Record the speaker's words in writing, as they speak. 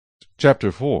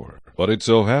Chapter 4. But it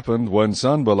so happened, when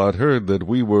Sanballat heard that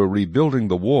we were rebuilding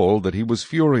the wall, that he was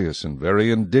furious and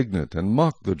very indignant, and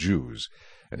mocked the Jews.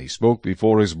 And he spoke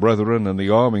before his brethren and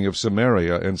the army of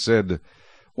Samaria, and said,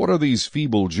 What are these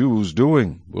feeble Jews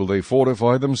doing? Will they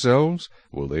fortify themselves?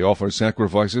 Will they offer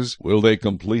sacrifices? Will they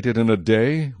complete it in a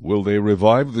day? Will they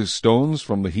revive the stones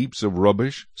from the heaps of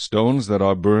rubbish, stones that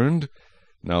are burned?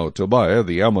 Now Tobiah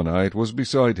the Ammonite was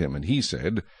beside him, and he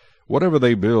said, Whatever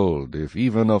they build, if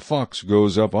even a fox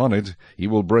goes up on it, he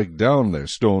will break down their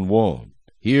stone wall.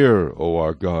 Hear, O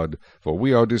our God, for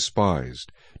we are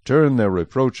despised. Turn their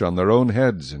reproach on their own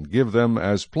heads, and give them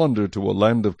as plunder to a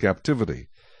land of captivity.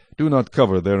 Do not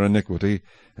cover their iniquity,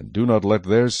 and do not let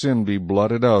their sin be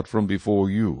blotted out from before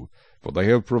you, for they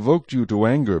have provoked you to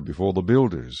anger before the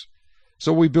builders.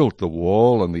 So we built the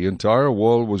wall, and the entire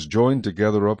wall was joined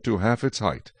together up to half its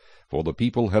height, for the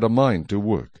people had a mind to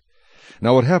work.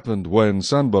 Now it happened, when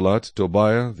Sanballat,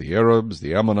 Tobiah, the Arabs,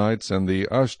 the Ammonites, and the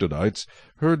Ashdodites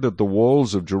heard that the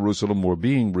walls of Jerusalem were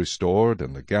being restored,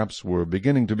 and the gaps were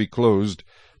beginning to be closed,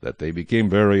 that they became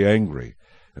very angry,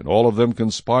 and all of them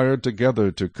conspired together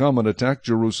to come and attack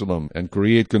Jerusalem, and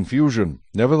create confusion.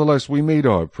 Nevertheless we made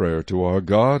our prayer to our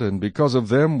God, and because of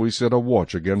them we set a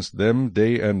watch against them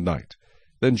day and night.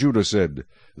 Then Judah said,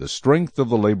 The strength of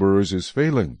the laborers is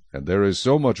failing, and there is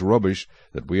so much rubbish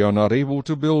that we are not able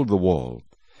to build the wall.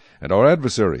 And our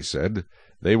adversaries said,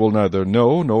 They will neither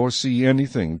know nor see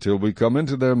anything till we come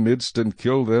into their midst and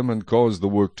kill them and cause the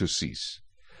work to cease.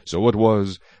 So it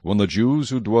was, when the Jews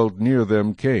who dwelt near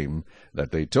them came, that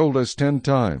they told us 10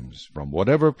 times, From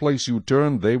whatever place you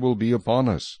turn they will be upon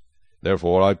us.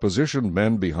 Therefore I positioned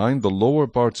men behind the lower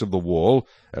parts of the wall,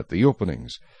 at the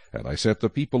openings, and I set the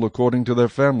people according to their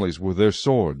families with their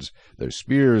swords, their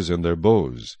spears, and their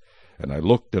bows. And I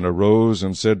looked and arose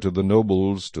and said to the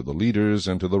nobles, to the leaders,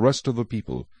 and to the rest of the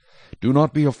people, Do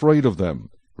not be afraid of them.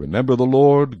 Remember the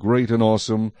Lord, great and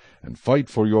awesome, and fight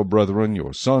for your brethren,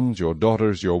 your sons, your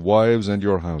daughters, your wives, and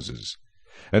your houses.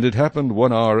 And it happened,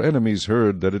 when our enemies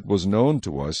heard that it was known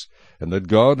to us, and that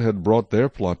God had brought their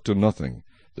plot to nothing,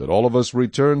 that all of us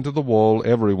returned to the wall,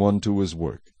 every one to his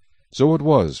work. So it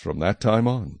was, from that time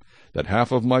on, that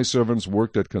half of my servants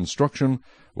worked at construction,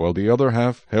 while the other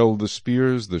half held the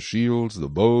spears, the shields, the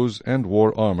bows, and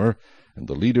wore armor, and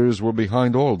the leaders were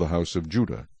behind all the house of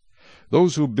Judah.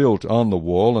 Those who built on the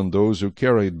wall and those who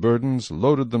carried burdens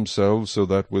loaded themselves, so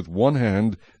that with one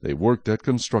hand they worked at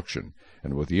construction,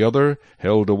 and with the other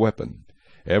held a weapon.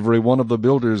 Every one of the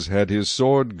builders had his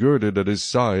sword girded at his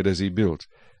side as he built,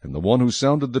 and the one who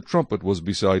sounded the trumpet was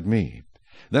beside me.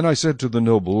 Then I said to the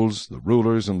nobles, the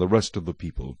rulers, and the rest of the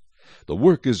people, The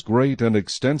work is great and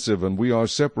extensive, and we are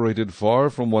separated far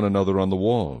from one another on the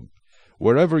wall.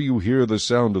 Wherever you hear the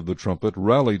sound of the trumpet,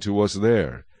 rally to us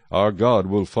there. Our God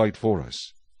will fight for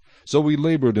us. So we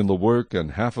labored in the work,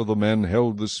 and half of the men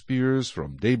held the spears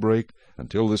from daybreak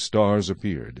until the stars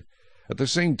appeared. At the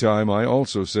same time I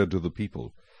also said to the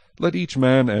people, Let each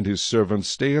man and his servant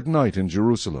stay at night in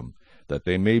Jerusalem, that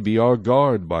they may be our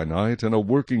guard by night and a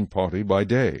working party by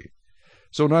day.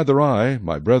 So neither I,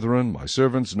 my brethren, my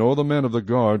servants, nor the men of the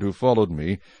guard who followed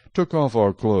me took off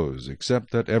our clothes,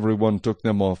 except that every one took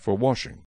them off for washing.